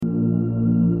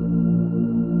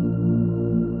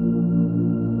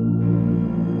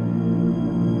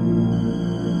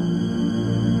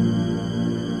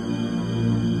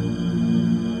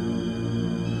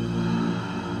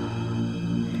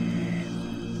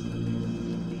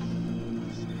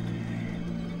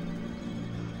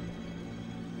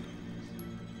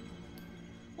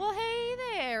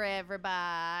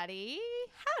everybody.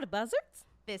 Howdy, buzzards.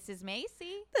 This is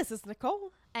Macy. This is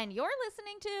Nicole. And you're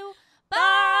listening to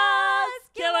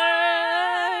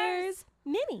Killers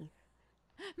Mini.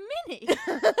 Mini.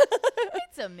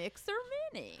 It's a Mixer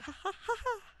Mini.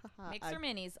 Mixer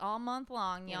Minis all month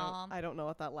long, y'all. I don't know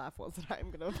what that laugh was, and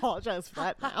I'm going to apologize for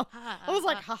that now. I was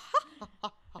like, ha ha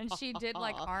ha. And she did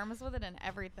like arms with it and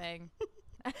everything.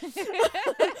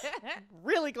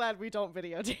 Really glad we don't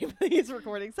videotape these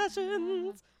recording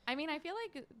sessions. I mean, I feel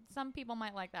like some people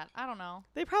might like that. I don't know.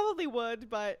 They probably would,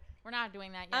 but We're not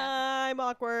doing that yet. I'm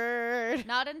awkward.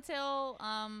 Not until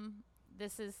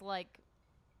this is like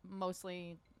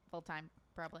mostly full time,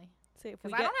 probably. See, if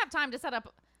Because I don't have time to set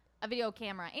up a video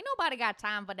camera. Ain't nobody got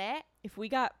time for that. if we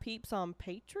got peeps on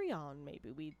Patreon,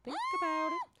 maybe we'd think about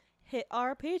it. Hit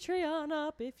our Patreon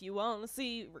up if you want to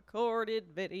see recorded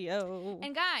video.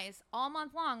 And guys, all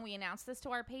month long we announced this to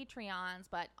our Patreons,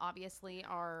 but obviously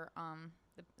our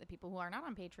the people who are not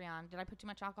on Patreon. Did I put too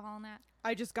much alcohol in that?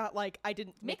 I just got like, I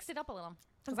didn't Mix it up a little.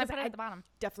 Because I put it at the bottom.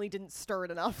 Definitely didn't stir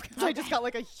it enough because I just got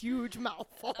like a huge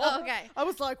mouthful. Okay. I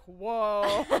was like, whoa.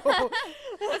 I was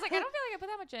like, I don't feel like I put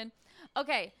that much in.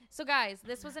 Okay, so guys,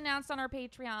 this was announced on our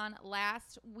Patreon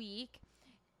last week.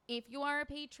 If you are a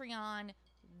Patreon,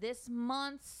 this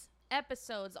month's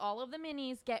episodes, all of the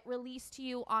minis, get released to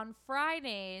you on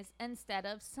Fridays instead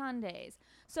of Sundays.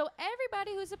 So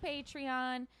everybody who's a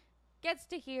Patreon gets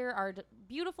to hear our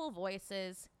beautiful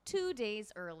voices 2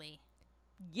 days early.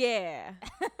 Yeah.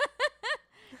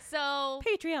 So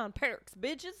Patreon perks,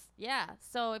 bitches. yeah,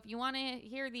 so if you want to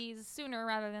hear these sooner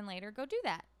rather than later, go do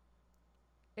that.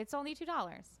 It's only $2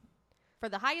 for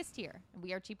the highest tier.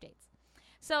 We are cheap dates.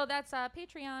 So that's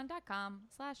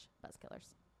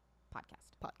patreon.com/buzzkillers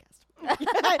podcast.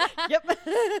 Yep.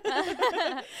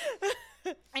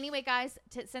 Anyway, guys,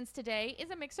 since today is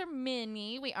a Mixer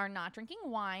Mini, we are not drinking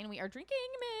wine. We are drinking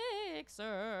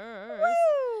mixers.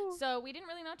 Woo! So we didn't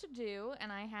really know what to do,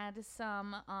 and I had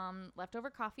some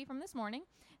leftover coffee from this morning.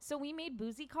 So we made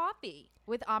boozy coffee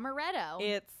with amaretto.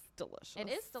 It's delicious. It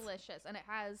is delicious, and it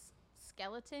has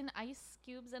skeleton ice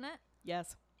cubes in it.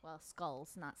 Yes. Well,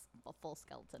 skulls, not a full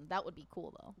skeleton. That would be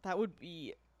cool, though. That would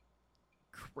be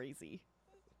crazy.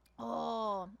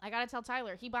 Oh, I gotta tell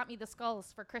Tyler. He bought me the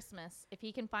skulls for Christmas. If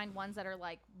he can find ones that are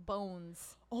like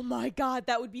bones, Oh my God,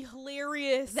 that would be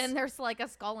hilarious. then there's like a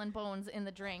skull and bones in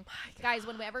the drink. Guys,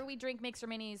 whenever we drink Mixer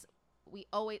Minis, we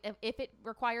always, if it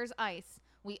requires ice,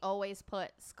 we always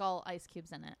put skull ice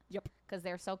cubes in it. Yep. Because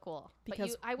they're so cool.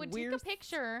 Because I would take we're a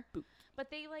picture, spooked. but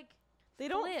they like They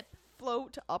don't flip.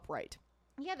 float upright.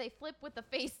 Yeah, they flip with the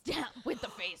face down, in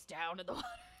the water.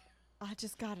 I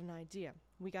just got an idea.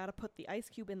 We got to put the ice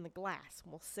cube in the glass.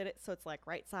 We'll sit it so it's like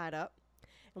right side up.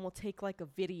 And we'll take like a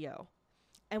video.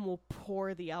 And we'll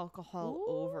pour the alcohol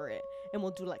over it. And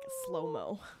we'll do like a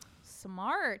slow-mo.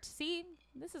 Smart. See,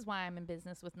 this is why I'm in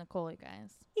business with Nicole, you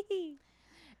guys.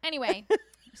 Anyway,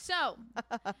 so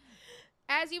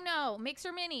as you know,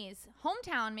 Mixer Minis,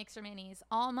 hometown Mixer Minis,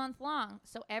 all month long.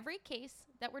 So every case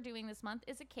that we're doing this month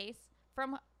is a case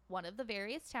from one of the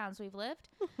various towns we've lived.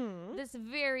 Mm-hmm. This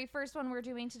very first one we're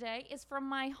doing today is from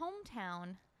my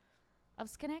hometown of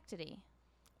Schenectady.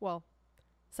 Well,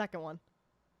 second one.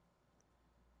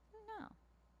 No,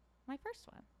 my first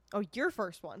one. Oh, your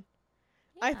first one.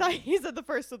 Yeah. I thought you said the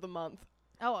first of the month.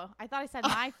 Oh, I thought I said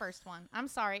my first one. I'm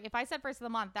sorry. If I said first of the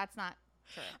month, that's not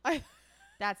true.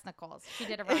 That's Nicole's. She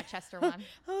did a Rochester one.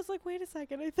 I was like, wait a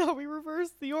second. I thought we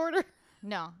reversed the order.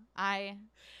 No,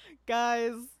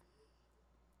 Guys,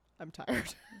 I'm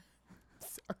tired.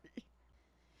 Sorry.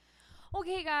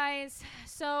 Okay, guys.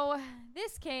 So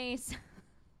this case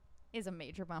is a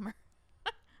major bummer.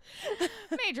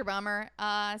 Major bummer.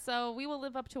 So we will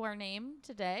live up to our name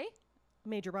today.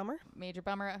 Major bummer. Major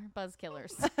bummer buzz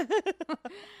killers.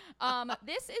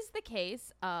 This is the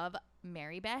case of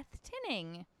Marybeth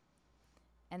Tinning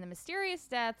and the mysterious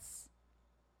deaths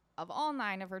of all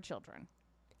 9 of her children.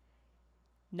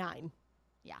 9.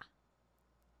 Yeah.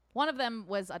 One of them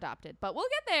was adopted, but we'll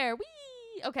get there.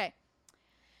 Whee! Okay.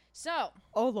 So.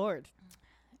 Oh, Lord.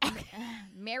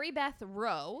 Marybeth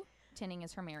Rowe, Tinning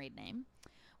is her married name,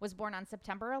 was born on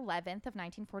September 11th of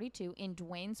 1942 in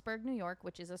Duanesburg, New York,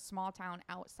 which is a small town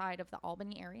outside of the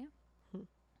Albany area.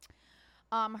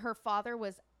 Her father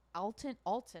was Alton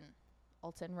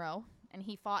Rowe, and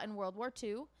he fought in World War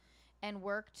II and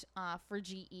worked for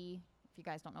GE, if you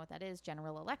guys don't know what that is,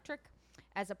 General Electric,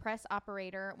 as a press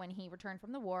operator when he returned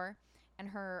from the war. And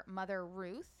her mother,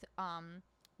 Ruth,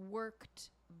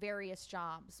 worked various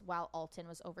jobs while Alton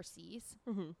was overseas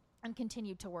and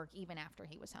continued to work even after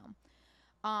he was home.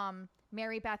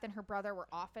 Marybeth and her brother were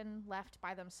often left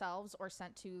by themselves or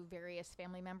sent to various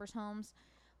family members' homes.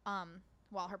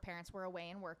 while her parents were away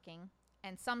and working.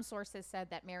 And some sources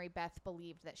said that Marybeth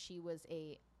believed that she was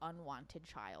a unwanted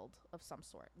child of some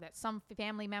sort, that some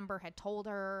family member had told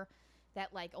her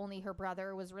that like only her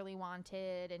brother was really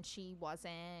wanted and she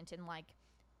wasn't, and like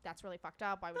that's really fucked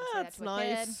up. Why would you say that to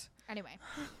a kid? Anyway.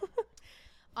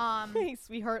 Hey,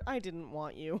 sweetheart, I didn't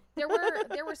want you. there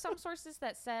were some sources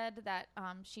that said that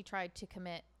she tried to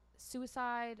commit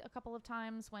suicide a couple of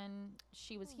times when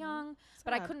she was young,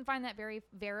 but I couldn't find that very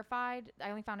verified.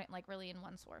 I only found it like really in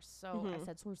one source. So I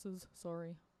said sources,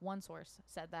 sorry. One source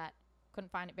said that.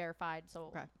 Couldn't find it verified,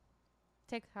 so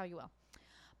take how you will.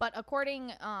 But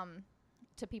according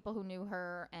to people who knew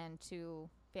her and to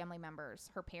family members,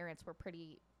 her parents were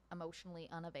pretty emotionally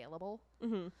unavailable.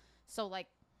 So like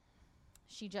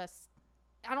she just,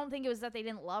 I don't think it was that they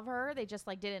didn't love her, they just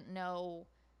like didn't know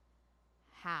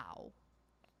how.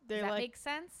 Does that make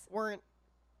sense? Weren't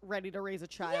ready to raise a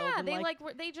child. Yeah, and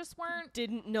they just weren't.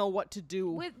 Didn't know what to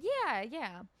do.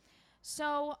 Yeah.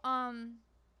 So,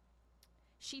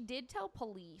 she did tell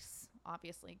police,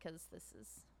 obviously, because this is,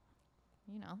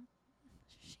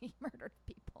 she murdered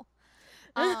people.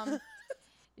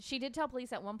 She did tell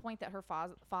police at one point that her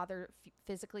father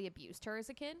physically abused her as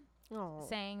a kid,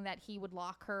 saying that he would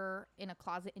lock her in a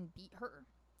closet and beat her.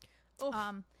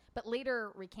 But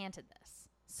later recanted this.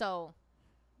 So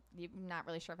you're not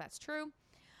really sure if that's true.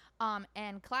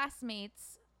 And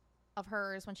classmates of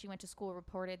hers when she went to school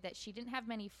reported that she didn't have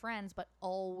many friends, but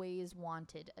always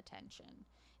wanted attention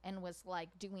and was like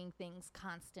doing things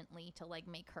constantly to like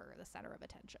make her the center of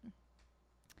attention.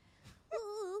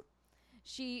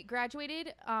 She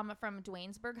graduated from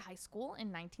Duanesburg High School in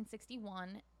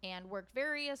 1961 and worked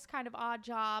various kind of odd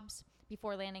jobs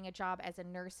before landing a job as a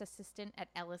nurse assistant at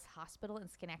Ellis Hospital in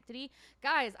Schenectady.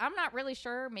 Guys, I'm not really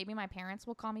sure. Maybe my parents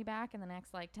will call me back in the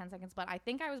next like 10 seconds, but I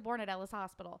think I was born at Ellis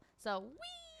Hospital. So,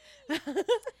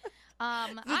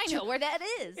 I know where that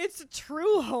is. It's a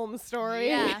true home story.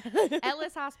 Yeah.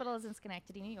 Ellis Hospital is in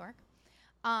Schenectady, New York.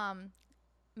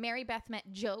 Marybeth met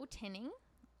Joe Tinning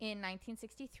in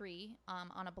 1963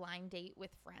 on a blind date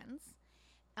with friends.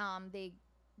 They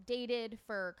dated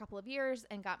for a couple of years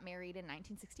and got married in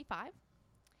 1965.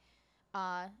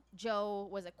 Joe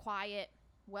was a quiet,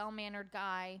 well-mannered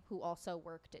guy who also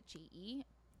worked at GE.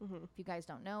 If you guys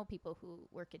don't know, people who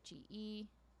work at GE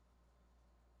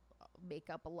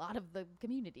make up a lot of the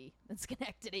community in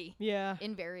Schenectady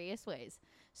in various ways.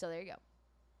 So there you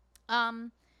go.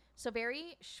 So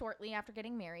very shortly after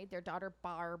getting married, their daughter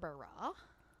Barbara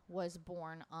was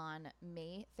born on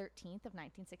May 13th of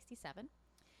 1967.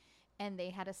 And they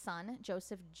had a son,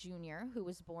 Joseph Jr., who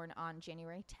was born on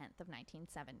January 10th of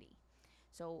 1970.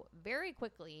 So very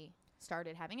quickly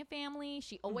started having a family.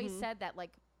 She always said that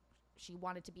like she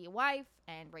wanted to be a wife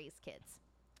and raise kids.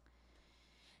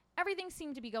 Everything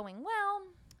seemed to be going well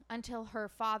until her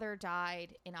father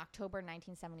died in October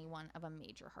 1971 of a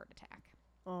major heart attack.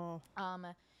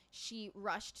 She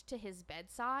rushed to his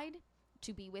bedside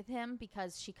to be with him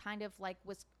because she kind of like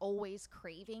was always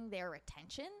craving their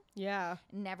attention. Yeah.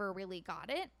 Never really got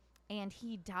it. And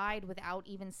he died without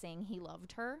even saying he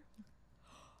loved her.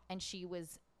 And she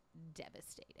was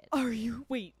devastated.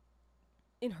 Wait,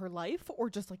 in her life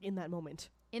or just like in that moment?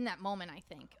 In that moment, I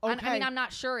think. Okay. I mean, I'm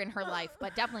not sure in her life,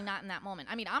 but definitely not in that moment.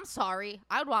 I mean, I'm sorry.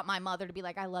 I would want my mother to be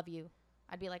like, I love you.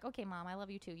 I'd be like, okay, Mom, I love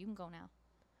you too. You can go now.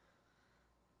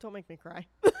 Don't make me cry.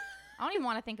 I don't even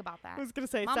want to think about that. I was going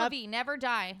to say, Mama V, never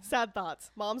die. Sad thoughts.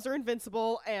 Moms are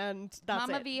invincible, and that's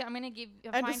Mama it. V, I'm going to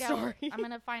I'm going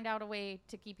to find out a way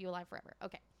to keep you alive forever.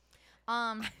 Okay.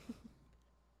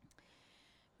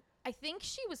 I think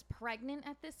she was pregnant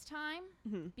at this time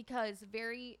because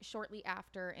very shortly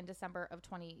after, in December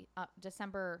 26th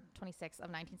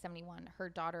of 1971, her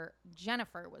daughter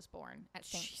Jennifer was born at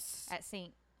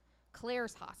St.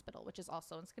 Clair's Hospital, which is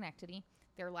also in Schenectady.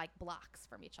 They're like blocks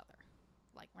from each other.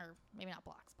 Like, or maybe not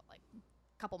blocks, but like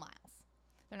a couple miles.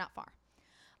 They're not far.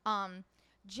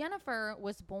 Jennifer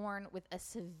was born with a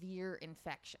severe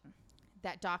infection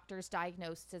that doctors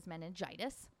diagnosed as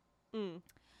meningitis.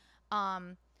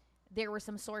 There were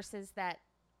some sources that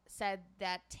said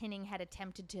that Tinning had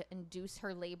attempted to induce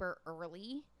her labor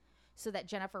early so that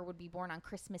Jennifer would be born on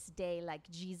Christmas Day like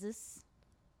Jesus.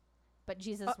 But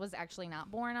Jesus was actually not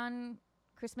born on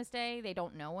Christmas Day. They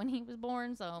don't know when he was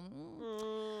born, so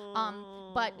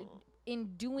but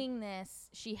in doing this,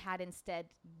 she had instead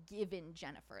given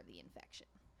Jennifer the infection.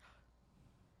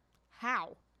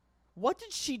 How? What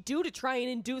did she do to try and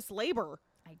induce labor?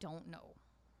 I don't know.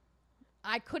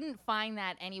 I couldn't find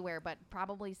that anywhere, but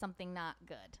probably something not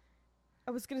good.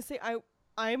 I was going to say,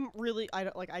 I'm really,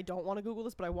 I don't want to Google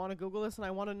this, but I want to Google this, and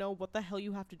I want to know what the hell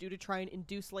you have to do to try and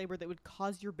induce labor that would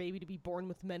cause your baby to be born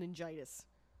with meningitis.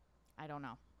 I don't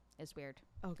know. It's weird.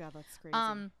 Oh God, that's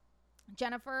crazy.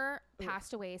 Jennifer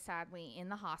passed away sadly in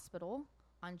the hospital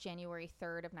on January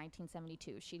 3rd of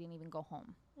 1972. She didn't even go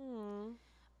home.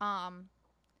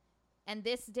 And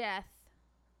this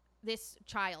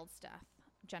child's death,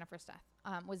 Jennifer's death,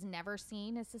 was never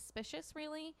seen as suspicious,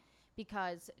 really,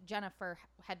 because Jennifer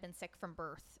had been sick from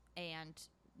birth and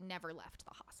never left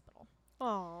the hospital.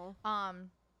 Oh.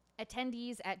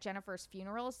 Attendees at Jennifer's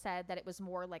funeral said that it was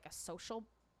more like a social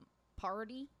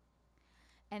party,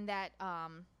 and that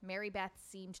Marybeth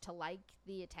seemed to like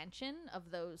the attention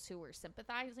of those who were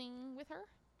sympathizing with her.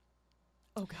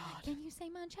 Oh God. Can you say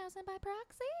Munchausen by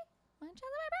proxy? Munchausen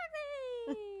by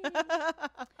proxy.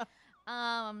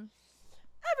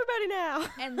 Everybody now.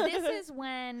 And this is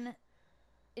when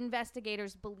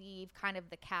investigators believe kind of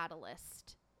the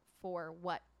catalyst for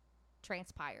what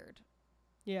transpired.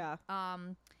 Yeah.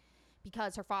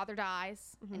 Because her father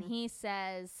dies, and he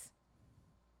says,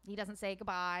 he doesn't say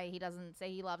goodbye, he doesn't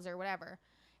say he loves her, whatever.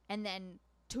 And then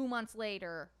 2 months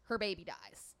later, her baby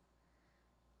dies.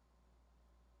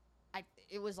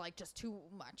 It was like just too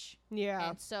much. Yeah.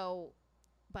 And so,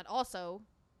 but also,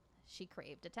 she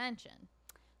craved attention.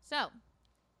 So,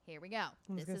 here we go.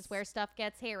 This is where stuff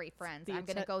gets hairy, friends. I'm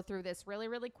going to go through this really,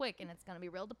 really quick, and it's going to be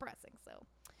real depressing. So,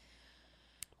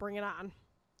 bring it on.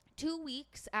 2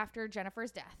 weeks after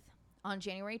Jennifer's death, on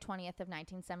January 20th of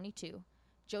 1972,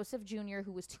 Joseph Jr.,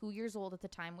 who was 2 years old at the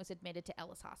time, was admitted to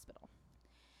Ellis Hospital.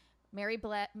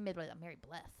 Marybeth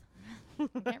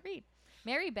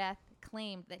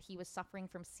claimed that he was suffering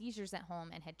from seizures at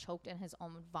home and had choked on his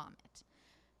own vomit.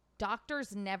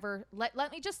 Doctors never...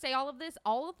 Let me just say all of this.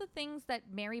 All of the things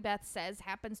that Marybeth says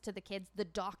happens to the kids, the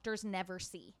doctors never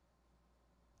see.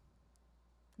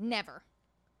 Never.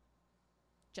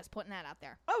 Just putting that out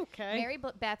there. Okay.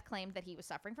 Marybeth claimed that he was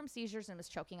suffering from seizures and was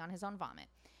choking on his own vomit.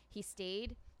 He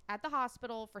stayed at the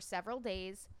hospital for several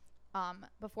days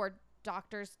before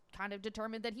doctors kind of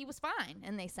determined that he was fine,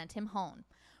 and they sent him home.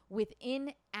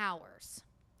 Within hours,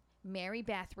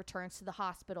 Marybeth returns to the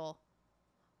hospital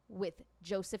with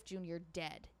Joseph Jr.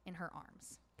 dead in her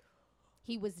arms.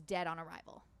 He was dead on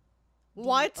arrival.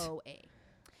 What? DOA.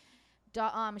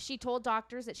 She told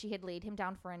doctors that she had laid him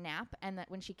down for a nap, and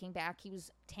that when she came back, he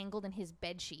was tangled in his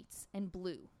bed sheets and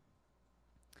blue.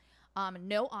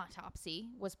 No autopsy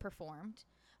was performed,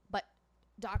 but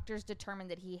doctors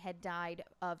determined that he had died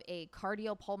of a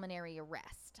cardiopulmonary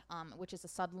arrest, which is a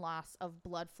sudden loss of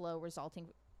blood flow resulting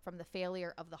from the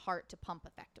failure of the heart to pump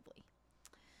effectively.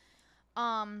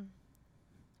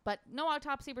 But no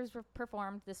autopsy was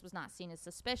performed. This was not seen as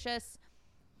suspicious.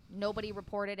 Nobody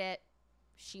reported it.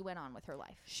 She went on with her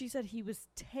life. She said he was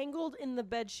tangled in the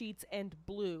bed sheets and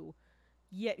blue,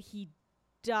 yet he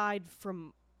died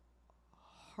from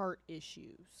heart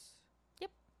issues.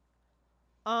 Yep.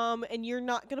 And you're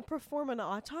not going to perform an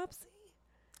autopsy?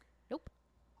 Nope.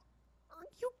 Are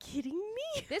you kidding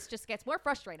me? This just gets more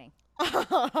frustrating.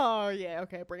 Oh, yeah.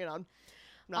 Okay, bring it on.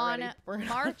 I'm not ready.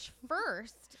 March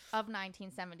 1st of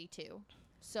 1972,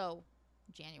 so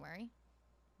January,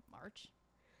 March.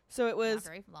 So it was... Not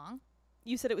very long.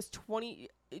 You said it was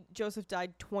Joseph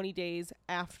died 20 days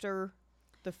after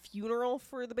the funeral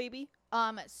for the baby?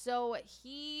 So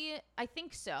I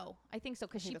think so,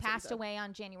 because she passed away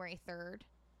on January 3rd.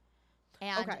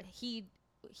 And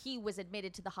he was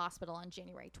admitted to the hospital on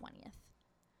January 20th.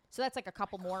 So that's like a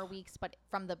couple more weeks, but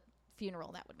from the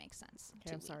funeral, that would make sense.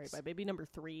 Okay, I'm sorry. By baby number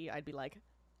 3, I'd be like,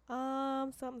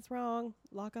 something's wrong.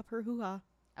 Lock up her hoo-ha.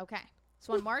 Okay.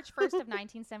 So on March 1st of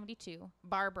 1972,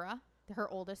 Barbara, her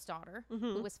oldest daughter,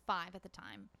 who was 5 at the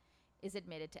time, is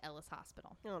admitted to Ellis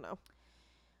Hospital. Oh, no.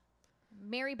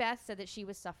 Marybeth said that she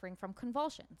was suffering from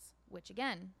convulsions, which,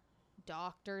 again,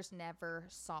 doctors never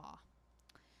saw.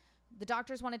 The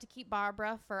doctors wanted to keep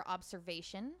Barbara for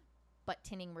observation, but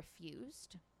Tinning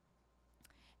refused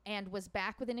and was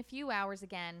back within a few hours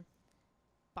again.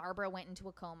 Barbara went into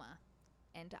a coma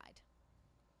and died.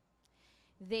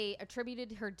 They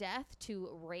attributed her death to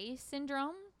Reye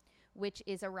syndrome, which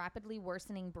is a rapidly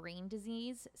worsening brain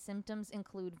disease. Symptoms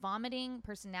include vomiting,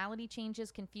 personality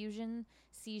changes, confusion,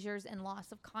 seizures, and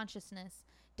loss of consciousness.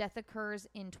 Death occurs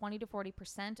in 20 to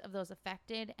 40% of those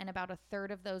affected, and about a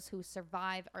third of those who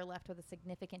survive are left with a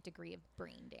significant degree of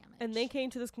brain damage. And they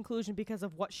came to this conclusion because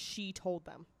of what she told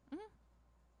them.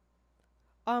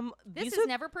 This is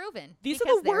never proven. These are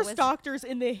the worst doctors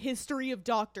in the history of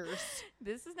doctors.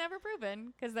 This is never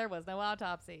proven because there was no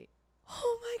autopsy.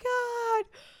 Oh my God.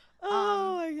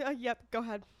 Oh, yep. Go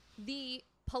ahead. The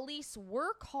police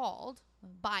were called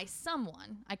by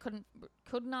someone. I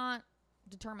could not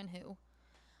determine who.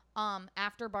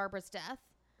 After Barbara's death,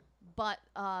 but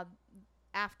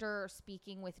after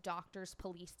speaking with doctors,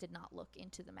 police did not look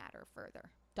into the matter further.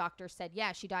 Doctors said,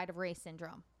 yeah, she died of Ray's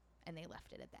syndrome, and they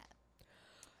left it at that.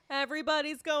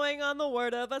 Everybody's going on the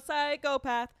word of a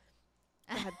psychopath.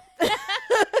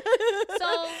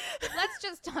 So let's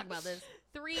just talk about this.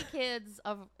 3 kids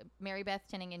of Marybeth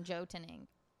Tinning and Joe Tinning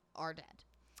are dead.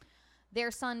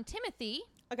 Their son, Timothy.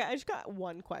 Okay, I just got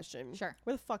one question. Sure.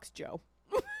 Where the fuck's Joe?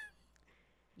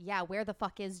 Yeah, where the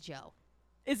fuck is Joe?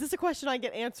 Is this a question I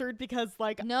get answered? Because,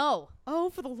 like... No. Oh,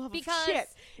 for the love because of shit.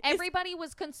 Everybody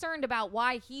was concerned about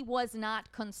why he was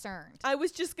not concerned. I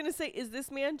was just going to say, is this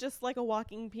man just like a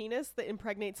walking penis that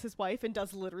impregnates his wife and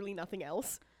does literally nothing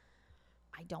else?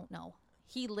 I don't know.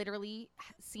 He literally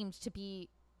seems to be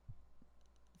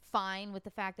fine with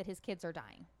the fact that his kids are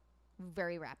dying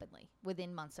very rapidly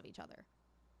within months of each other.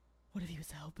 What if he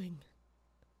was helping?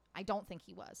 I don't think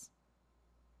he was.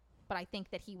 But I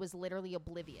think that he was literally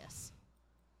oblivious.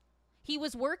 He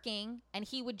was working, and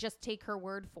he would just take her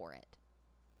word for it.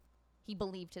 He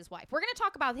believed his wife. We're going to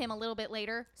talk about him a little bit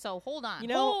later, so hold on.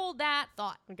 Hold that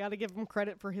thought. I got to give him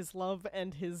credit for his love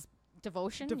and his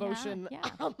devotion.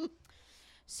 Yeah.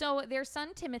 So their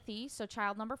son, Timothy, so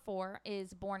child number 4,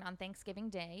 is born on Thanksgiving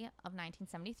Day of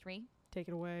 1973. Take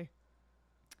it away.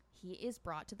 He is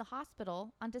brought to the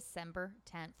hospital on December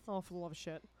 10th. Oh, for the love of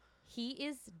shit. He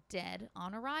is dead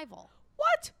on arrival.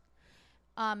 What?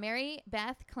 Mary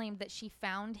Beth claimed that she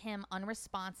found him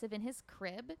unresponsive in his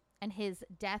crib, and his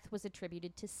death was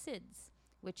attributed to SIDS,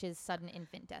 which is sudden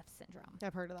infant death syndrome.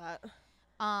 I've heard of that.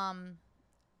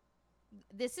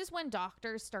 This is when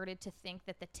doctors started to think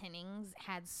that the Tinnings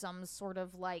had some sort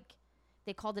of, like,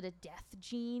 they called it a death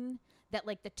gene, that,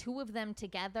 like, the 2 of them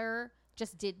together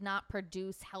just did not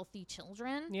produce healthy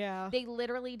children. Yeah. They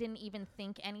literally didn't even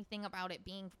think anything about it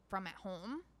being from at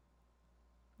home.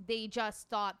 They just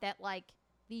thought that, like,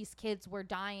 these kids were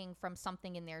dying from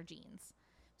something in their genes.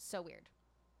 So weird.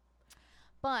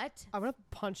 But I'm going to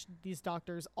punch these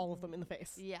doctors, all of them, in the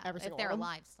face. Yeah, every single if they're one.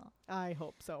 alive still. I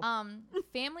hope so.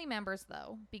 Family members,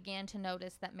 though, began to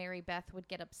notice that Mary Beth would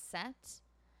get upset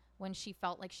when she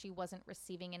felt like she wasn't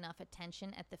receiving enough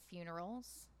attention at the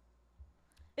funerals.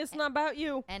 It's not about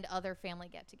you. And other family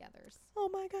get-togethers. Oh,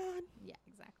 my God. Yeah,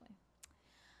 exactly.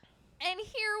 And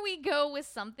here we go with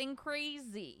something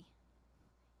crazy.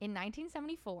 In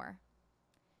 1974,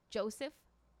 Joseph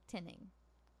Tinning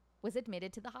was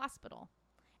admitted to the hospital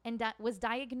and was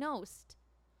diagnosed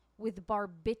with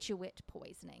barbiturate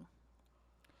poisoning.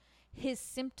 His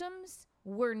symptoms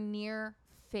were near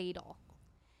fatal.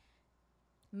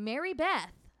 Mary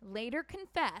Beth later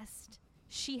confessed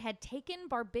she had taken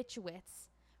barbiturates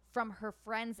from her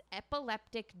friend's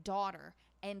epileptic daughter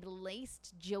and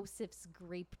laced Joseph's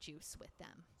grape juice with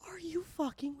them. Are you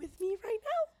fucking with me right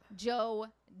now? Joe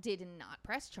did not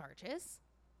press charges.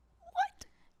 What?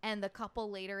 And the couple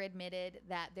later admitted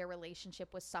that their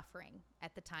relationship was suffering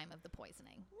at the time of the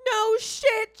poisoning. No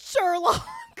shit, Sherlock.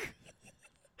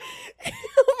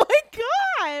 Oh my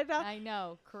God. I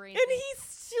know, crazy. And he's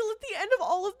still at the end of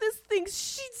all of this thinks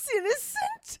she's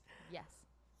innocent. Yes.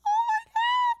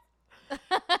 Oh my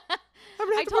God.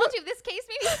 I told you, this case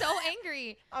made me so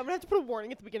angry. I'm gonna have to put a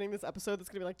warning at the beginning of this episode that's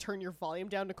gonna be like, turn your volume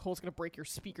down. Nicole's gonna break your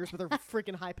speakers with her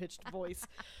freaking high-pitched voice.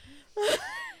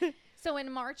 So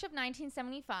in March of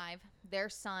 1975, their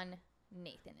son,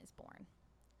 Nathan, is born.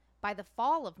 By the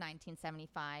fall of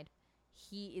 1975,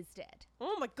 he is dead.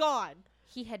 Oh my God.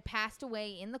 He had passed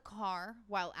away in the car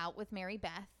while out with Mary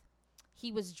Beth.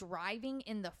 He was driving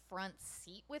in the front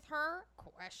seat with her, ?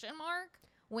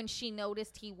 When she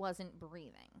noticed he wasn't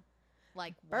breathing.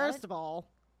 Like, what? First of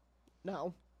all,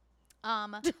 no.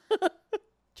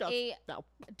 Just no.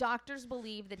 Doctors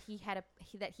believe that he had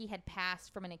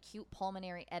passed from an acute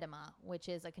pulmonary edema, which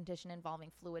is a condition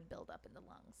involving fluid buildup in the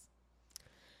lungs.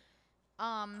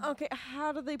 Okay,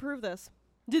 how did they prove this?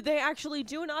 Did they actually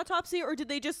do an autopsy, or did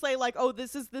they just say like, "Oh,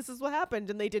 this is what happened,"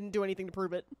 and they didn't do anything to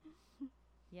prove it?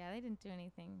 Yeah, they didn't do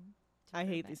anything. I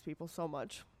hate these people so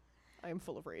much. I am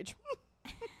full of rage.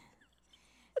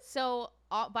 So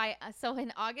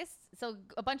in August, so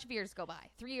a bunch of years go by.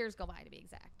 3 years go by to be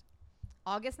exact.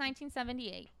 August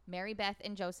 1978, Mary Beth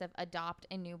and Joseph adopt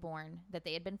a newborn that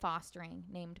they had been fostering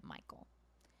named Michael.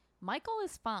 Michael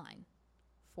is fine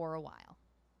for a while.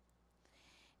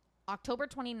 October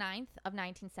 29th of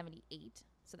 1978,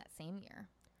 so that same year,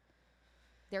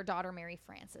 their daughter Mary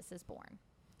Frances is born.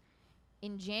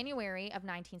 In January of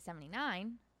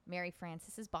 1979, Mary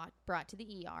Frances is brought to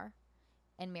the ER,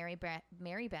 and Mary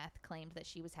Beth claimed that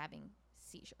she was having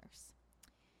seizures.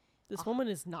 This woman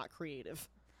is not creative.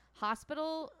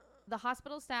 The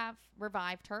hospital staff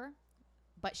revived her,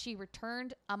 but she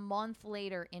returned a month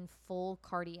later in full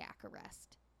cardiac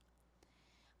arrest.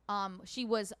 She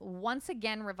was once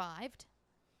again revived,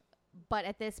 but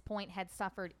at this point had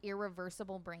suffered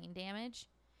irreversible brain damage,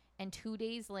 and 2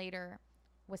 days later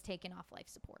was taken off life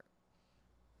support.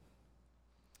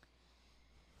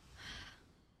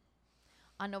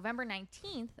 On November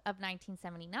 19th of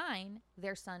 1979,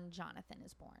 their son Jonathan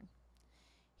is born.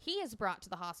 He is brought to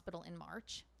the hospital in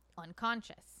March,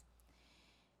 unconscious.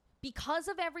 Because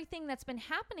of everything that's been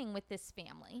happening with this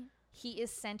family, he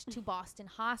is sent to Boston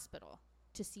Hospital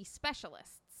to see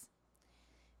specialists.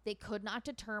 They could not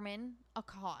determine a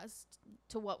cause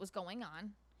to what was going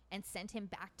on and sent him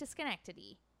back to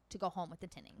Schenectady to go home with the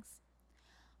Tinnings.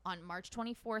 On March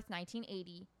 24th,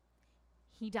 1980,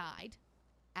 he died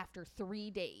after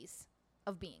 3 days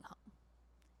of being home.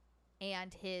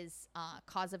 And his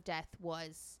cause of death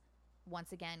was,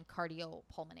 once again,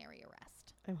 cardiopulmonary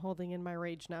arrest. I'm holding in my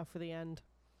rage now for the end.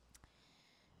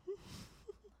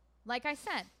 Like I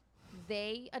said,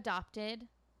 they adopted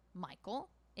Michael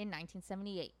in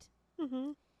 1978.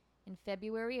 Mm-hmm. In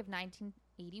February of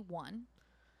 1981,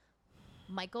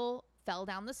 Michael fell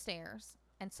down the stairs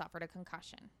and suffered a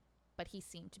concussion, but he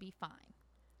seemed to be fine.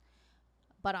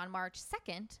 But on March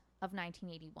 2nd of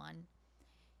 1981,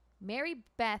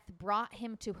 Marybeth brought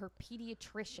him to her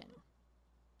pediatrician,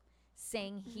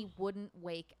 saying he wouldn't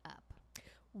wake up.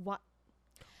 What?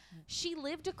 She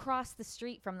lived across the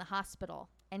street from the hospital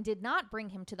and did not bring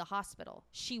him to the hospital.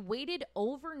 She waited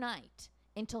overnight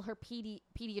until her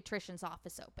pediatrician's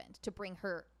office opened to bring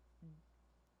her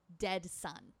dead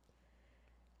son,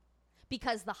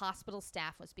 because the hospital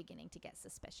staff was beginning to get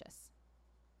suspicious.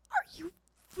 Are you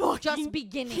fucking Just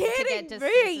beginning to kidding get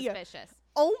me? suspicious.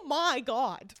 Oh my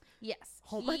God. Yes.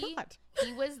 Oh my God.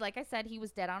 He was, like I said, he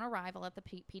was dead on arrival at the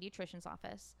pediatrician's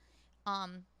office.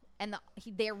 And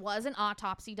there was an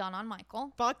autopsy done on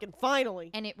Michael. Fucking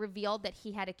finally. And it revealed that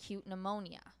he had acute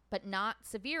pneumonia, but not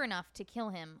severe enough to kill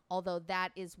him, although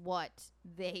that is what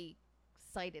they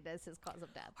cited as his cause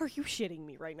of death. Are you shitting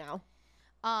me right now?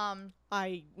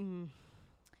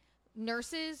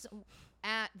 Nurses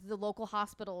at the local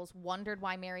hospitals wondered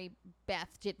why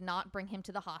Marybeth did not bring him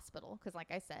to the hospital, because,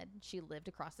 like I said, she lived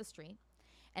across the street.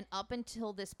 And up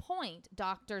until this point,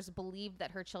 doctors believed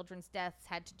that her children's deaths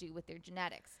had to do with their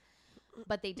genetics.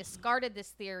 But they discarded this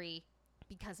theory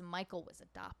because Michael was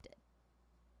adopted.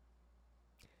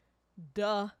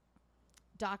 Duh.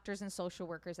 Doctors and social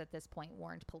workers at this point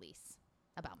warned police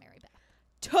about Marybeth.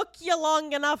 Took you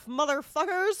long enough,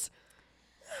 motherfuckers.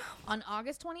 On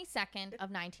August 22nd of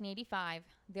 1985,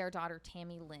 their daughter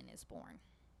Tami Lyn is born.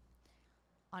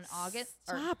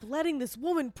 Stop letting this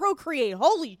woman procreate.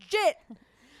 Holy shit.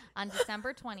 On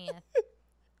December 20th,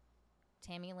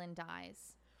 Tami Lyn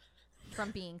dies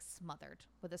from being smothered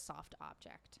with a soft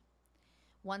object.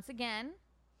 Once again,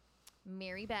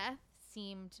 Marybeth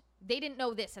they didn't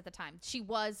know this at the time. She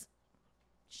was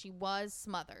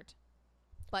smothered,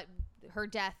 but her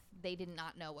death, they did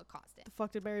not know what caused it. The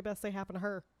fuck did Marybeth say happened to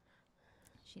her?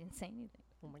 She didn't say anything.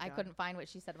 Oh my God. I couldn't find what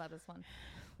she said about this one.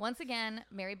 Once again,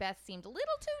 Marybeth seemed a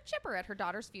little too chipper at her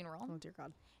daughter's funeral. Oh dear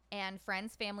God. And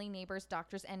friends, family, neighbors,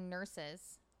 doctors, and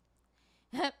nurses,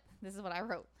 this is what I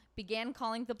wrote, began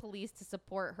calling the police to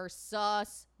support her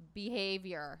sus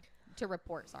behavior.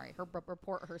 Report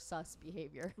her sus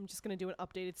behavior. I'm just going to do an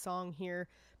updated song here.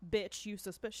 Bitch, you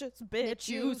suspicious. Bitch,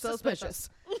 you suspicious.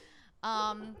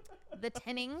 The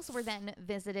Tinnings were then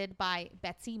visited by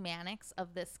Betsy Mannix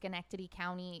of the Schenectady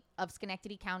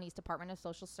County's Department of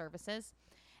Social Services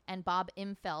and Bob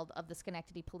Imfeld of the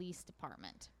Schenectady Police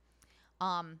Department.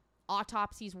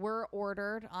 Autopsies were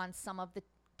ordered on some of the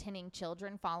Tinning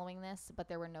children following this, but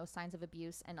there were no signs of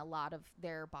abuse, and a lot of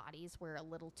their bodies were a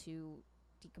little too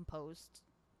decomposed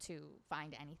to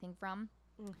find anything from.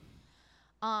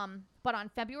 But on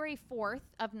February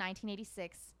 4th of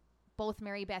 1986, both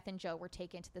Marybeth and Joe were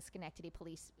taken to the Schenectady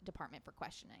Police Department for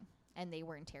questioning, and they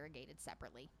were interrogated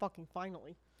separately. Fucking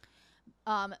finally.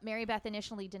 Marybeth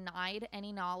initially denied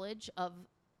any knowledge of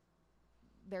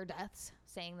their deaths,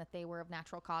 saying that they were of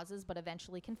natural causes, but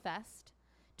eventually confessed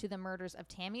to the murders of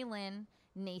Tami Lyn,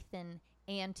 Nathan,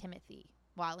 and Timothy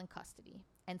while in custody,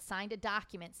 and signed a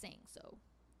document saying so.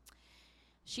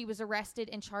 She was arrested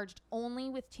and charged only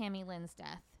with Tami Lyn's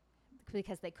death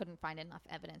because they couldn't find enough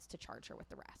evidence to charge her with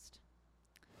the rest.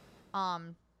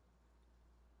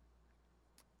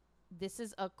 This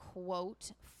is a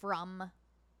quote from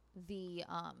the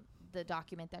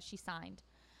document that she signed.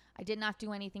 I did not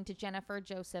do anything to Jennifer,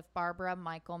 Joseph, Barbara,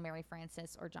 Michael, Mary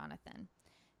Frances, or Jonathan.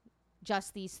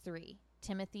 Just these three,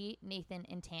 Timothy, Nathan,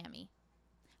 and Tammy.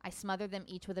 I smother them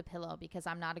each with a pillow because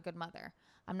I'm not a good mother.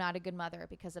 I'm not a good mother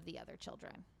because of the other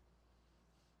children.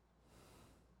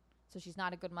 So she's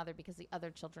not a good mother because the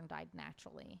other children died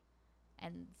naturally.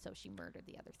 And so she murdered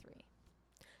the other 3.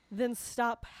 Then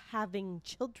stop having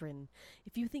children.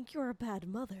 If you think you're a bad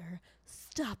mother,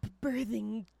 stop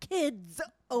birthing kids.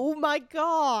 Oh my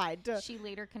God. She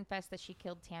later confessed that she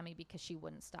killed Tami because she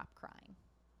wouldn't stop crying.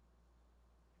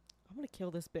 I'm going to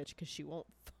kill this bitch because she won't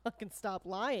fucking stop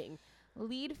lying.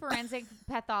 Lead forensic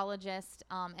pathologist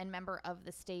and member of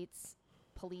the state's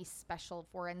police special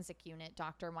forensic unit,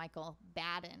 Dr. Michael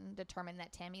Baden, determined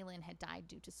that Tami Lyn had died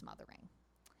due to smothering.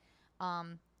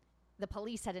 The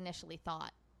police had initially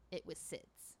thought it was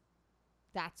SIDS.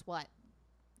 That's what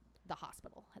the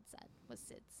hospital had said was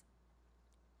SIDS.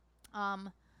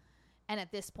 And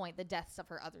at this point, the deaths of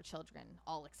her other children,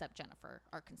 all except Jennifer,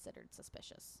 are considered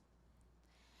suspicious.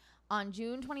 On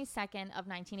June 22nd of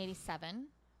 1987,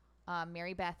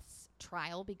 Marybeth's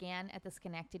trial began at the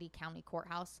Schenectady County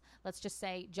Courthouse. Let's just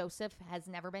say Joseph has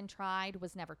never been tried,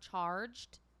 was never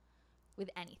charged with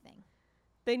anything.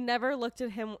 They never looked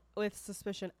at him with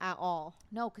suspicion at all.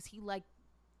 No, because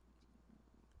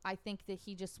I think that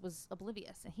he just was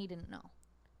oblivious and he didn't know.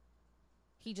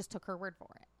 He just took her word for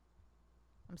it.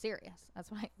 I'm serious.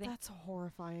 That's what I think. That's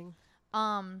horrifying.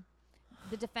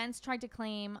 The defense tried to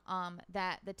claim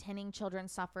that the Tinning children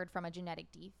suffered from a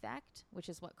genetic defect, which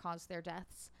is what caused their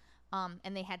deaths.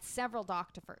 And they had several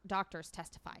doctors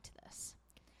testify to this.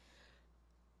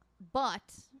 But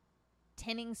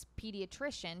Tinning's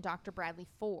pediatrician, Dr. Bradley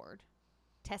Ford,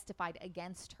 testified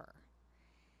against her.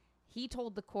 He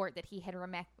told the court that he had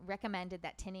recommended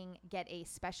that Tinning get a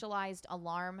specialized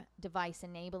alarm device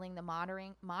enabling the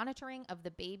monitoring of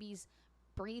the baby's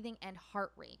breathing and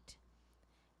heart rate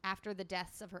after the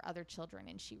deaths of her other children,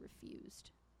 and she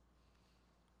refused.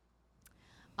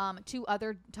 2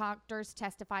 other doctors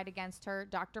testified against her.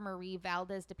 Dr. Marie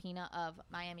Valdez de Pina of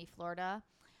Miami, Florida,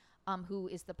 who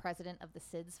is the president of the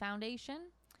SIDS Foundation,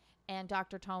 and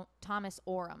Dr. Thomas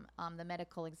Oram, the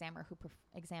medical examiner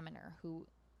who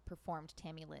performed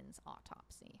Tami Lyn's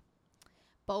autopsy.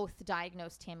 Both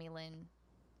diagnosed Tami Lyn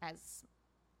as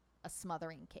a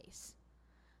smothering case.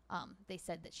 They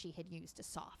said that she had used a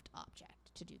soft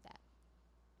object to do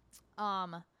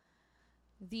that.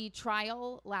 The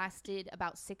trial lasted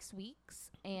about 6 weeks,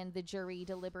 and the jury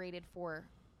deliberated for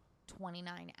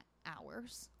 29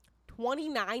 hours.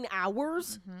 29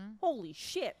 hours? Mm-hmm. Holy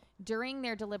shit. During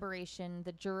their deliberation,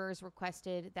 the jurors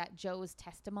requested that Joe's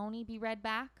testimony be read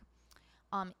back.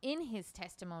 In his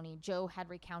testimony, Joe had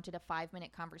recounted a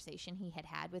 5-minute conversation he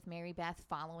had with Marybeth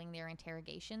following their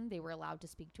interrogation. They were allowed to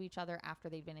speak to each other after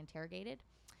they'd been interrogated.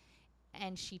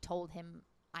 And she told him,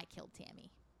 "I killed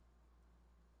Tami."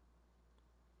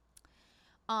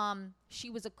 She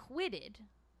was acquitted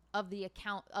of the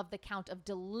count of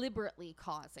deliberately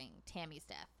causing Tammy's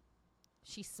death.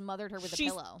 She smothered her with a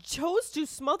pillow. She chose to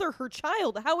smother her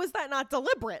child. How is that not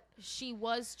deliberate? She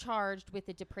was charged with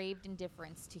a depraved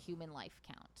indifference to human life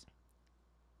count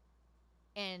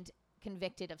and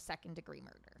convicted of second-degree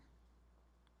murder.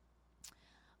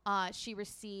 She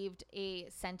received a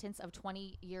sentence of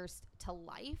 20 years to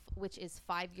life, which is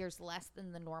 5 years less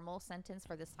than the normal sentence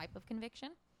for this type of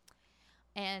conviction.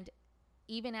 And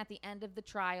even at the end of the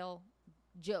trial,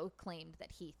 Joe claimed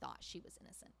that he thought she was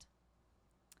innocent.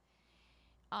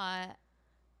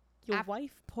 Your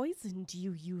wife poisoned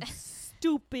you, you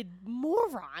stupid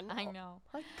moron. I know. Oh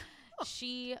my God.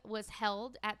 She was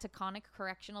held at Taconic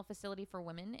Correctional Facility for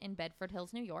Women in Bedford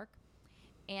Hills, New York,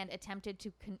 and attempted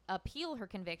to appeal her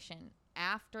conviction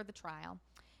after the trial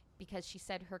because she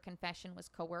said her confession was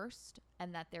coerced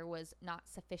and that there was not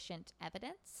sufficient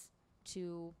evidence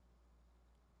to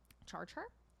charge her.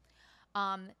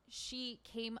 She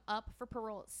came up for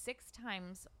parole 6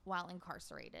 times while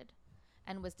incarcerated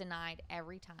and was denied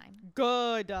every time.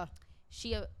 Good.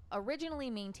 She originally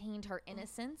maintained her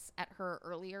innocence at her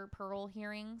earlier parole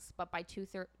hearings, but by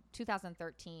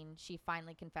 2013, she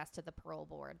finally confessed to the parole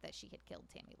board that she had killed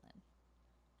Tami Lyn.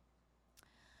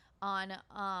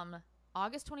 On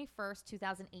August 21st,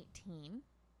 2018,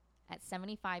 at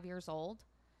 75 years old,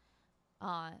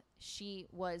 she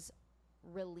was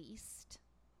released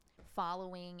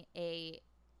following a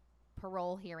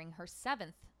parole hearing, her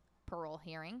 7th parole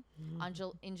hearing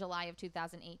in July of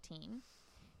 2018,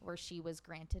 where she was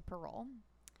granted parole.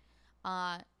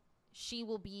 She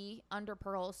will be under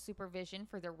parole supervision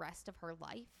for the rest of her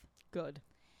life. Good.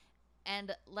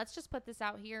 And let's just put this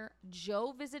out here.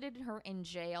 Joe visited her in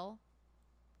jail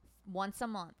once a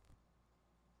month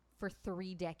for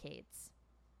 3 decades.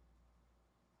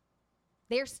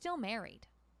 They're still married.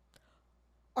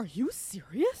 Are you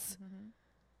serious?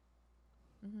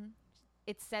 Mm-hmm. Mm-hmm.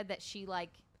 It's said that she,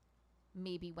 like,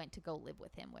 maybe went to go live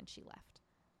with him when she left.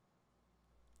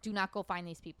 Do not go find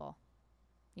these people.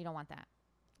 You don't want that.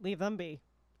 Leave them be.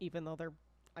 Even though they're...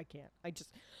 I can't. I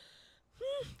just...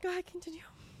 Go ahead, continue.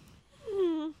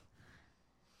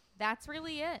 That's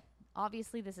really it.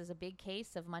 Obviously, this is a big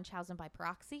case of Munchausen by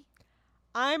proxy.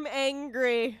 I'm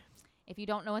angry. If you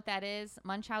don't know what that is,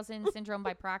 Munchausen syndrome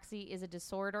by proxy is a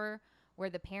disorder where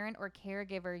the parent or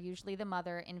caregiver, usually the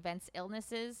mother, invents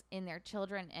illnesses in their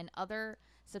children and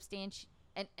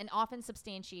often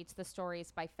substantiates the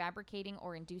stories by fabricating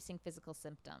or inducing physical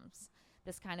symptoms.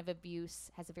 This kind of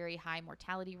abuse has a very high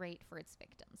mortality rate for its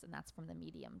victims, and that's from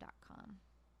themedium.com.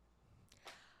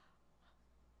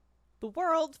 The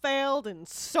world failed in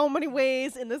so many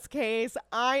ways in this case.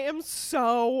 I am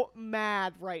so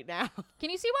mad right now.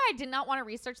 Can you see why I did not want to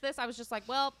research this? I was just like,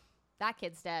 well, that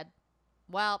kid's dead.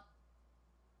 Well,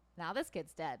 now this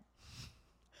kid's dead.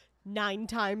 9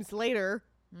 times later.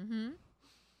 Mm-hmm.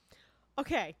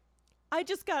 Okay.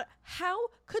 How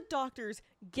could doctors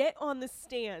get on the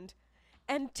stand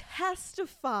and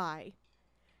testify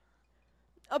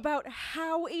about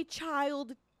how a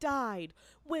child died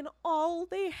when all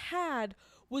they had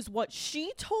was what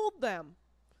she told them,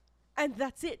 and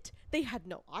that's it? They had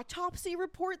no autopsy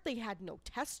report, they had no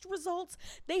test results,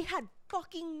 they had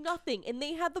fucking nothing, and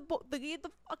they had the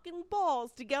fucking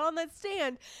balls to get on that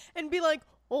stand and be like,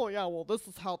 oh yeah, well, this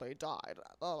is how they died.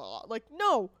 Like,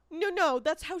 no,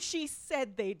 that's how she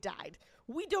said they died.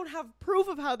 We don't have proof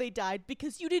of how they died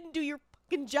because you didn't do your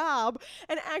fucking job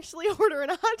and actually order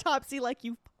an autopsy like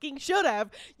you fucking should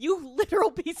have, you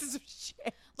literal pieces of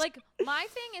shit. Like, my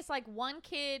thing is, like, one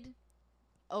kid,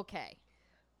 okay.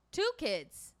 2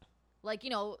 kids, like, you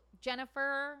know,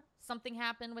 Jennifer, something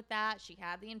happened with that. She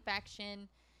had the infection,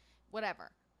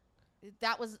 whatever.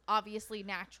 That was obviously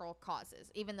natural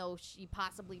causes, even though she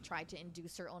possibly tried to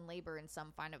induce her own labor in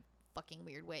some kind of fucking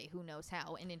weird way, who knows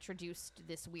how, and introduced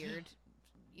this weird,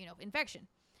 you know, infection.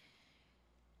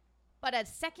 But a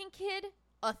 2nd kid,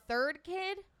 a 3rd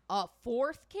kid, a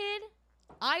 4th kid,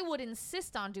 I would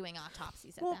insist on doing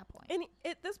autopsies at that point. And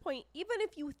at this point, even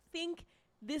if you think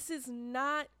this is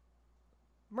not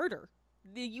murder,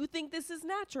 you think this is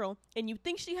natural, and you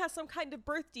think she has some kind of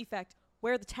birth defect,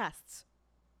 where are the tests?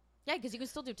 Yeah, because you can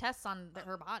still do tests on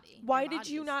her body. Why did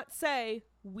you not say,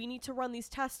 we need to run these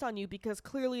tests on you because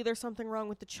clearly there's something wrong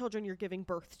with the children you're giving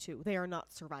birth to. They are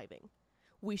not surviving.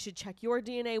 We should check your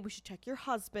DNA. We should check your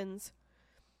husband's.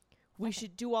 We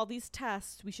should do all these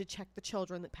tests. We should check the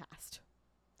children that passed.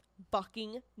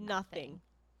 Fucking nothing.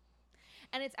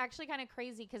 And it's actually kind of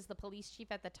crazy because the police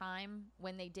chief at the time,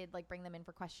 when they did like bring them in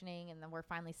for questioning and then were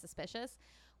finally suspicious,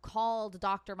 called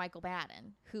Dr. Michael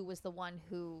Baden, who was the one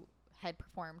who had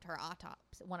performed her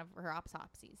autopsy, one of her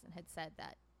autopsies, and had said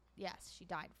that, yes, she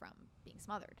died from being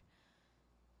smothered.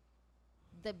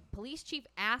 The police chief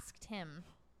asked him,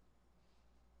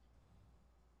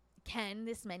 can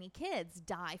this many kids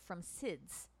die from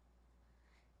SIDS?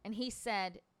 And he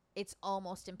said, it's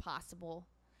almost impossible.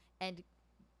 And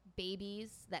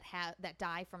babies that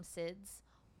die from SIDS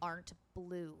aren't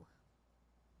blue.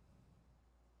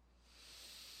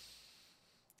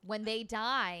 When they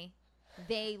die,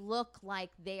 they look like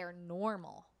they are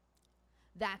normal.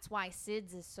 That's why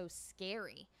SIDS is so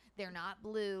scary. They're not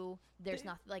blue. There's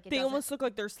nothing like it. They almost look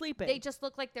like they're sleeping. They just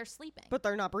look like they're sleeping. But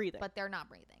they're not breathing.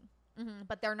 Mm-hmm.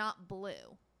 But they're not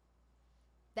blue.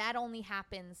 That only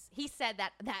happens. He said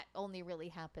that only really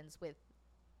happens with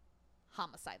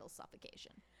homicidal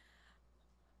suffocation.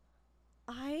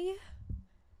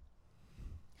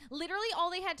 Literally all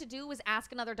they had to do was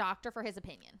ask another doctor for his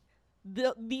opinion.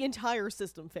 The entire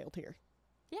system failed here.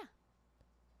 Yeah.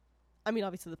 I mean,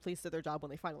 obviously the police did their job when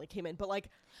they finally came in, but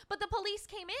the police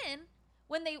came in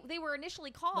when they were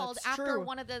initially called. That's after true.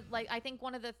 One of the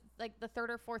the 3rd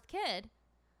or 4th kid,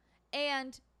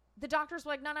 and the doctors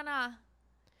were like, no,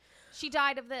 she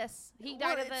died of this. He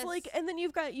died of this. Like, and then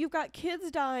you've got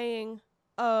kids dying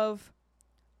of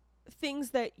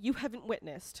things that you haven't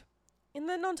witnessed. And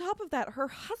then on top of that, her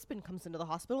husband comes into the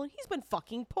hospital and he's been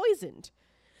fucking poisoned.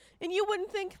 And you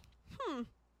wouldn't think,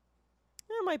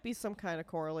 there might be some kind of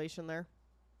correlation there.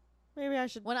 Maybe I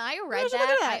should. When I read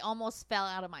that, I almost fell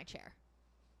out of my chair.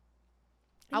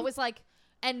 I was like,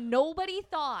 and nobody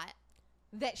thought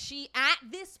that at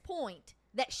this point,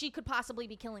 that she could possibly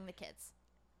be killing the kids.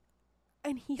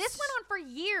 And this went on for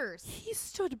years. He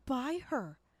stood by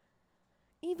her.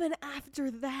 Even after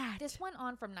that. This went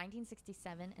on from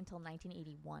 1967 until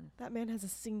 1981. That man has a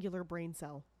singular brain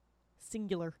cell.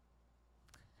 Singular.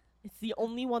 It's the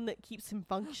only one that keeps him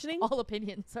functioning. All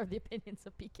opinions are the opinions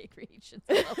of PK Creations.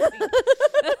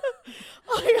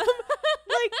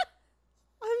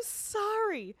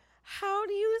 sorry. How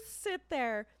do you sit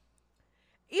there,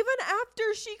 even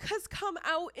after she has come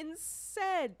out and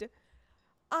said,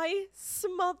 I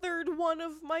smothered one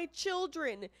of my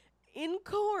children in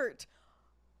court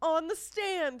on the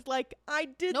stand, like I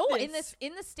did this.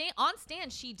 On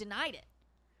stand, she denied it.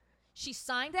 She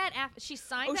signed that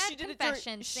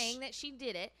confession saying that she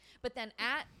did it, but then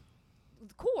at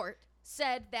the court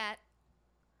said that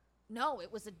no,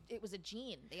 it was a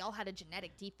gene. They all had a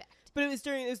genetic defect. But it was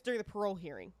during the parole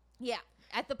hearing. Yeah,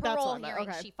 at the parole hearing,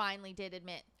 she finally did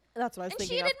admit. That's what I was thinking. And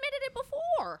she had admitted it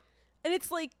before. And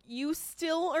it's like, you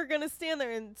still are gonna stand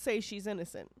there and say she's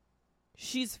innocent.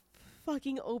 She's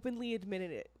fucking openly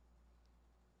admitted it.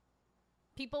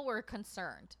 People were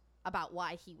concerned about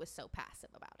why he was so passive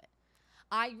about it.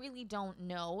 I really don't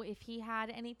know if he had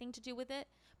anything to do with it.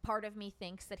 Part of me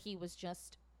thinks that he was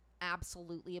just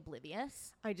absolutely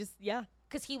oblivious.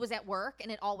 Because he was at work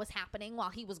and it all was happening while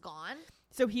he was gone.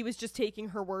 So he was just taking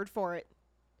her word for it.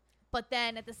 But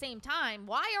then at the same time,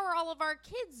 why are all of our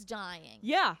kids dying?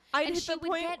 Yeah. And she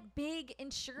would get big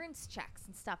insurance checks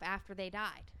and stuff after they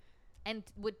died. And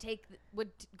would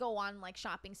go on like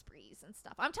shopping sprees and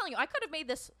stuff. I'm telling you, I could have made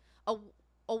this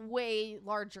a way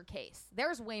larger case.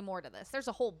 There's way more to this. There's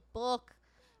a whole book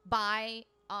by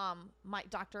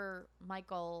Dr.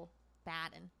 Michael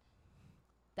Baden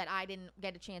that I didn't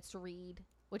get a chance to read,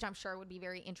 which I'm sure would be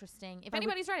very interesting. If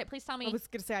anybody's read it, please tell me. I was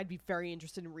going to say I'd be very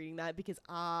interested in reading that because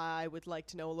I would like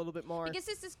to know a little bit more. Because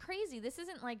this is crazy. This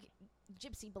isn't like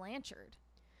Gypsy Blanchard,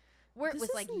 where it was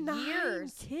like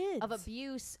years of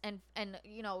abuse and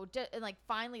you know, like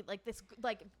finally like this,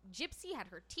 like Gypsy had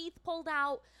her teeth pulled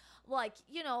out, like,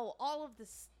 you know, all of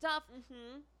this stuff,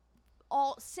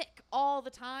 all sick all the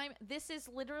time. This is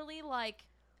literally like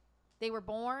they were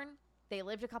born, they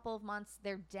lived a couple of months,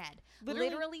 they're dead.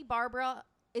 Literally Barbara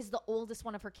is the oldest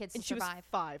one of her kids to survive. She was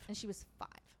 5. And she was 5.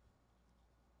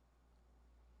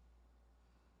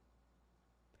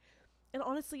 And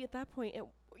honestly, at that point,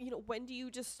 you know, when do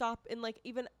you just stop and like,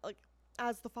 even like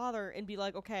as the father and be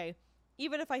like, okay,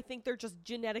 even if I think they're just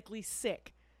genetically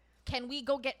sick, can we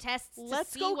go get tests to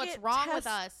see what's wrong with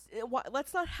us?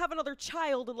 Let's not have another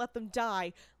child and let them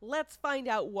die. Let's find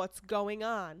out what's going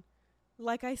on.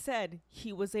 Like I said,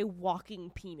 he was a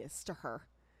walking penis to her.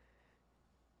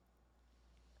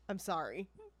 I'm sorry.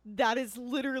 That is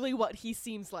literally what he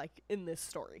seems like in this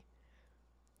story.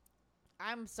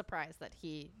 I'm surprised that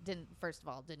he did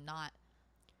not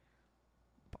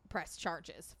press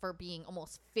charges for being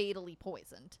almost fatally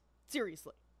poisoned.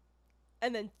 Seriously.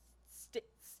 And then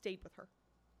stayed with her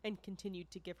and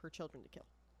continued to give her children to kill.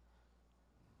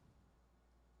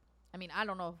 I mean, I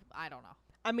don't know.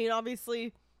 I mean,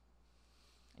 obviously,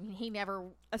 he never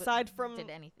did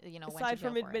anything, you know, aside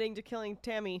from admitting to killing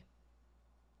Tami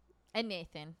and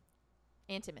Nathan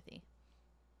and Timothy.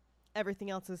 Everything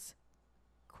else is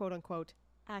quote unquote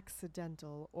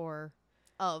accidental or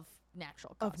of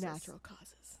natural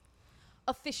causes.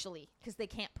 Officially, because they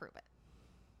can't prove it.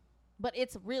 But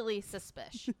it's really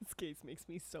suspicious. This case makes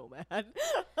me so mad.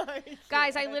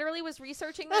 Guys, I literally was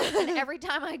researching this, and every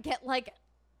time I get like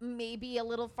maybe a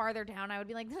little farther down, I would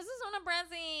be like, this is so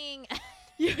depressing.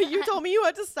 You told me you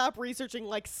had to stop researching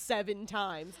like 7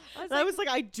 times. I was like,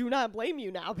 I do not blame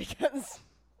you now because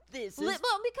this is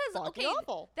fucking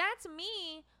awful. That's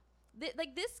me.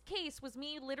 Like, this case was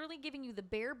me literally giving you the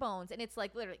bare bones, and it's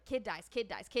like literally kid dies, kid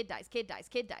dies, kid dies, kid dies,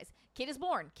 kid dies, kid is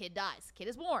born, kid dies, kid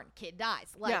is born, kid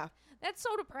dies. Like, that's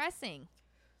so depressing.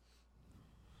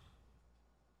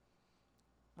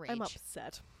 Rage. I'm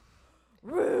upset.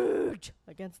 Rage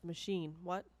against the machine.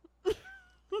 What?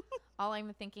 All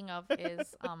I'm thinking of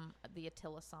is the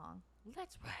Attila song.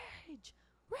 Let's rage,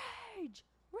 rage,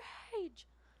 rage.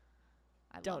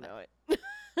 I don't know it.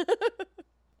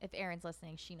 If Erin's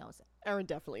listening, she knows it. Erin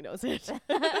definitely knows it.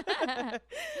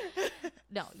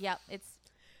 No,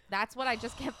 that's what I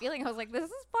just kept feeling. I was like, this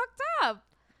is fucked up.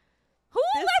 Who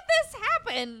let this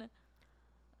happen?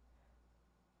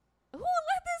 Who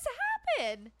let this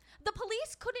happen? The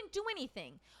police couldn't do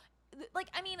anything. Like,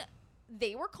 I mean,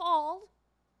 they were called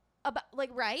about, like,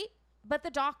 right? But the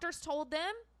doctors told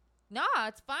them, nah,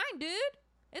 it's fine, dude.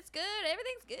 It's good.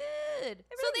 Everything's good.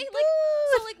 So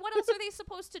what else are they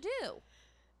supposed to do?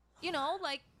 You know,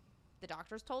 like, the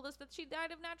doctors told us that she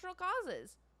died of natural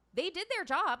causes. They did their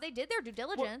job. They did their due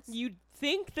diligence. Well, you'd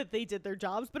think that they did their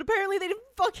jobs, but apparently they didn't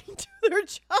fucking do their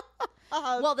jobs.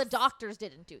 Well, the doctors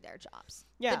didn't do their jobs.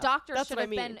 Yeah, the doctors should have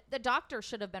been. The doctors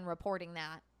should have been reporting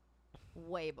that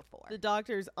way before. The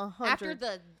doctors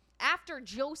 100. After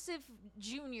Joseph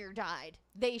Jr. died,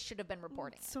 they should have been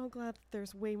reporting. I'm so glad that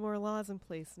there's way more laws in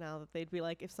place now that they'd be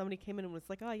like, if somebody came in and was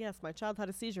like, oh yes, my child had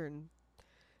a seizure and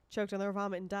choked on their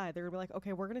vomit and died, they're going to be like,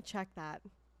 okay, we're going to check that.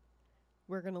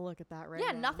 We're going to look at that right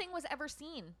now. Nothing was ever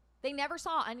seen. They never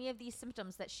saw any of these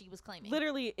symptoms that she was claiming.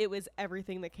 Literally, it was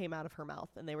everything that came out of her mouth.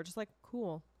 And they were just like,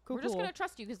 cool. We're just going to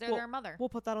trust you because they're their mother. We'll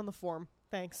put that on the form.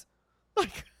 Thanks.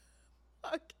 Like,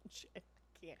 fucking shit.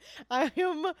 I can't. I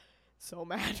am so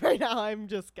mad right now.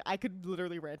 I could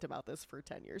literally rant about this for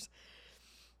 10 years.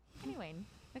 Anyway,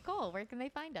 Nicole, where can they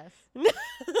find us?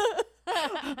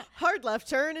 Hard left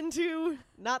turn into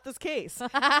not this case. So,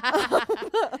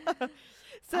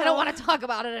 I don't want to talk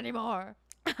about it anymore.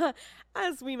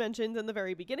 As we mentioned in the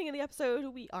very beginning of the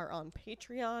episode, we are on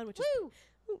Patreon, which is,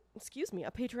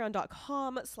 a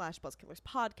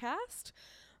patreon.com/buzzkillerspodcast.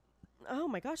 Oh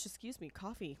my gosh, excuse me.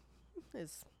 Coffee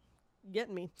is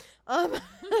getting me.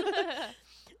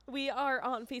 We are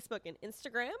on Facebook and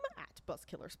Instagram at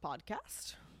Buzzkillers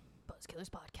Podcast. Buzzkillers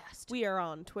Podcast. We are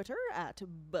on Twitter at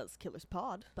Buzzkillers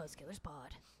Pod. Buzzkillers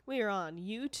Pod. We are on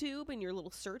YouTube. In your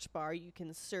little search bar, you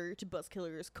can search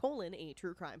Buzzkillers: a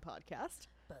true crime podcast.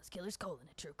 Buzzkillers: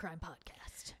 a true crime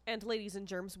podcast. And ladies and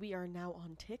germs, we are now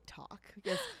on TikTok.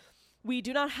 Yes. We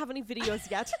do not have any videos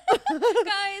yet. Guys,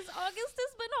 August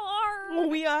has been hard. Well,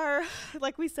 we are,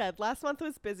 like we said, last month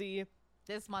was busy.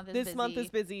 This month is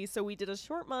busy. So we did a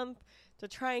short month to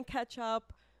try and catch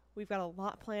up. We've got a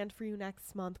lot planned for you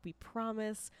next month, we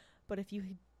promise. But if you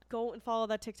go and follow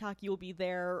that TikTok, you'll be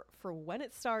there for when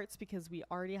it starts because we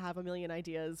already have a million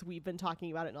ideas. We've been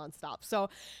talking about it nonstop. So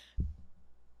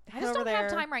I just don't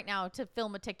have time right now to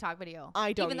film a TikTok video.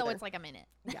 I don't even either. though it's like a minute.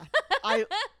 Yeah.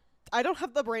 I don't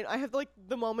have the brain. I have like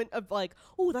the moment of like,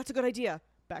 oh, that's a good idea.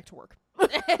 Back to work.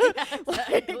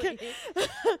 Exactly.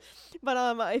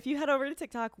 But if you head over to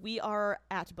TikTok, we are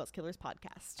at Buzzkillers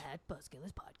Podcast. At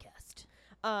Buzzkillers Podcast.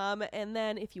 And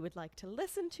then if you would like to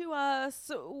listen to us,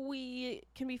 we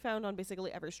can be found on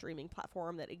basically every streaming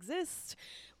platform that exists.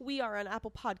 We are on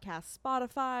Apple Podcasts,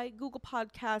 Spotify, Google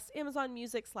Podcasts, Amazon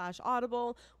Music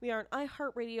 /Audible. We are on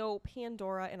iHeartRadio,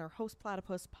 Pandora, and our host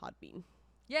platypus, Podbean.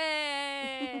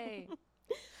 Yay!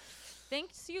 Thank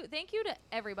you to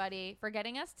everybody for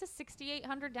getting us to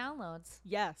 6,800 downloads.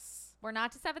 Yes. We're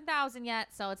not to 7,000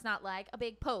 yet, so it's not like a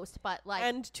big post, but like...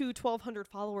 And to 1,200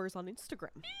 followers on Instagram.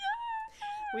 Yeah!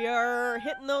 We are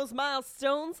hitting those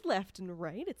milestones left and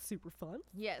right. It's super fun.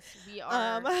 Yes, we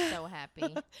are so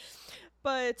happy.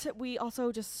 But we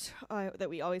also just, that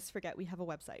we always forget, we have a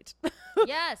website.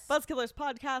 Yes.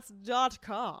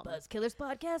 BuzzkillersPodcast.com.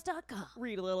 BuzzkillersPodcast.com.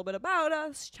 Read a little bit about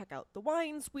us. Check out the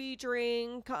wines we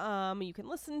drink. You can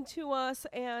listen to us.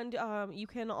 And you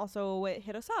can also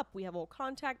hit us up. We have a little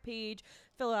contact page.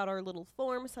 Fill out our little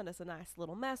form. Send us a nice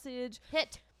little message.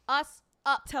 Hit us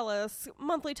up. Tell us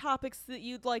monthly topics that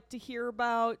you'd like to hear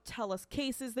about. Tell us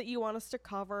cases that you want us to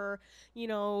cover. You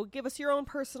know, give us your own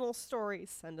personal stories.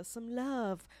 Send us some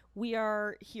love. We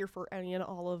are here for any and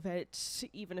all of it.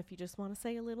 Even if you just want to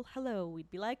say a little hello, we'd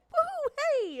be like, woohoo,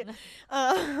 hey!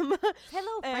 Hello,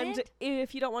 friend. And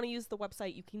if you don't want to use the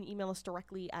website, you can email us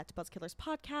directly at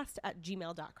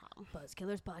buzzkillerspodcast@gmail.com.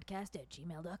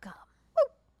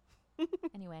 buzzkillerspodcast@gmail.com.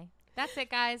 Anyway, that's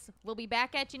it, guys. We'll be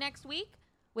back at you next week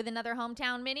with another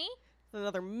hometown mini.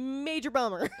 Another major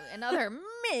bummer. Another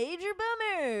major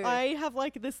bummer. I have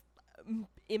like this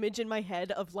image in my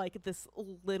head of like this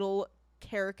little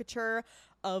caricature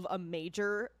of a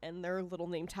major and their little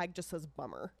name tag just says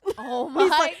bummer. Oh my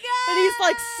God. And he's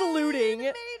like saluting.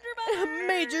 Major bummer.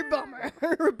 Major bummer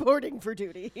reporting for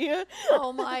duty.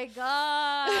 Oh my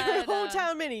God.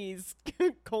 Hometown minis,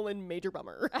 major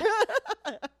bummer.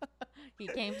 He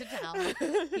came to town.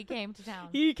 He came to town.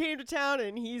 He came to town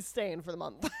and he's staying for the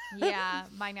month. Yeah.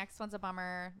 My next one's a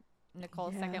bummer.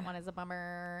 Nicole's second one is a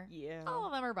bummer. Yeah. All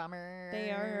of them are bummers. They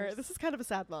are. This is kind of a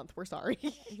sad month. We're sorry.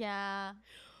 Yeah.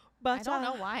 But I don't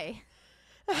know why.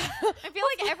 I feel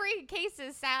like every case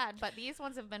is sad, but these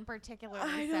ones have been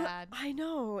particularly sad. I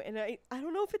know. And I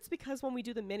don't know if it's because when we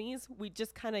do the minis, we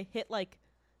just kind of hit like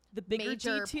the bigger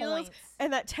major details. Points.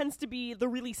 And that tends to be the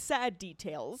really sad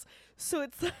details. So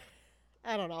it's,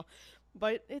 I don't know.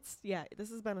 But it's, this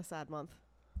has been a sad month.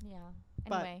 Yeah.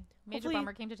 Anyway, major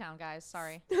bummer came to town, guys.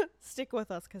 Sorry. Stick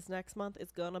with us because next month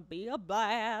is going to be a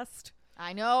blast.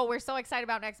 I know. We're so excited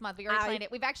about next month. We already planned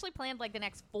it. We've actually planned like the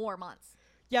next 4 months.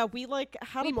 Yeah, we like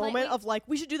had a moment of like,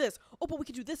 we should do this. Oh, but we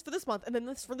could do this for this month and then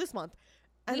this for this month.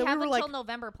 And we then have we were until like,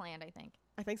 November planned, I think.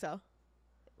 I think so.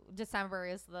 December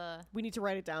is the... We need to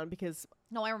write it down because...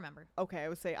 No, I remember. Okay, I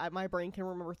would say my brain can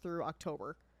remember through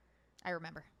October. I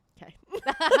remember. Okay.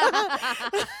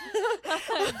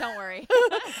 Don't worry.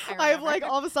 I'm like,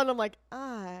 all of a sudden, I'm like,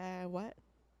 what?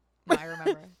 No, I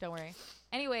remember. Don't worry.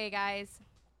 Anyway, guys,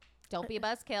 don't be a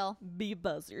buzzkill. Be a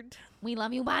buzzard. We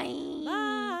love you. Bye.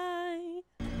 Bye.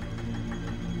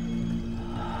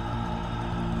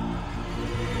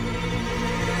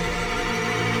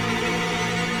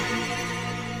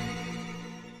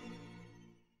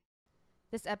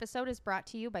 This episode is brought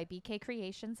to you by BK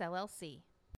Creations LLC.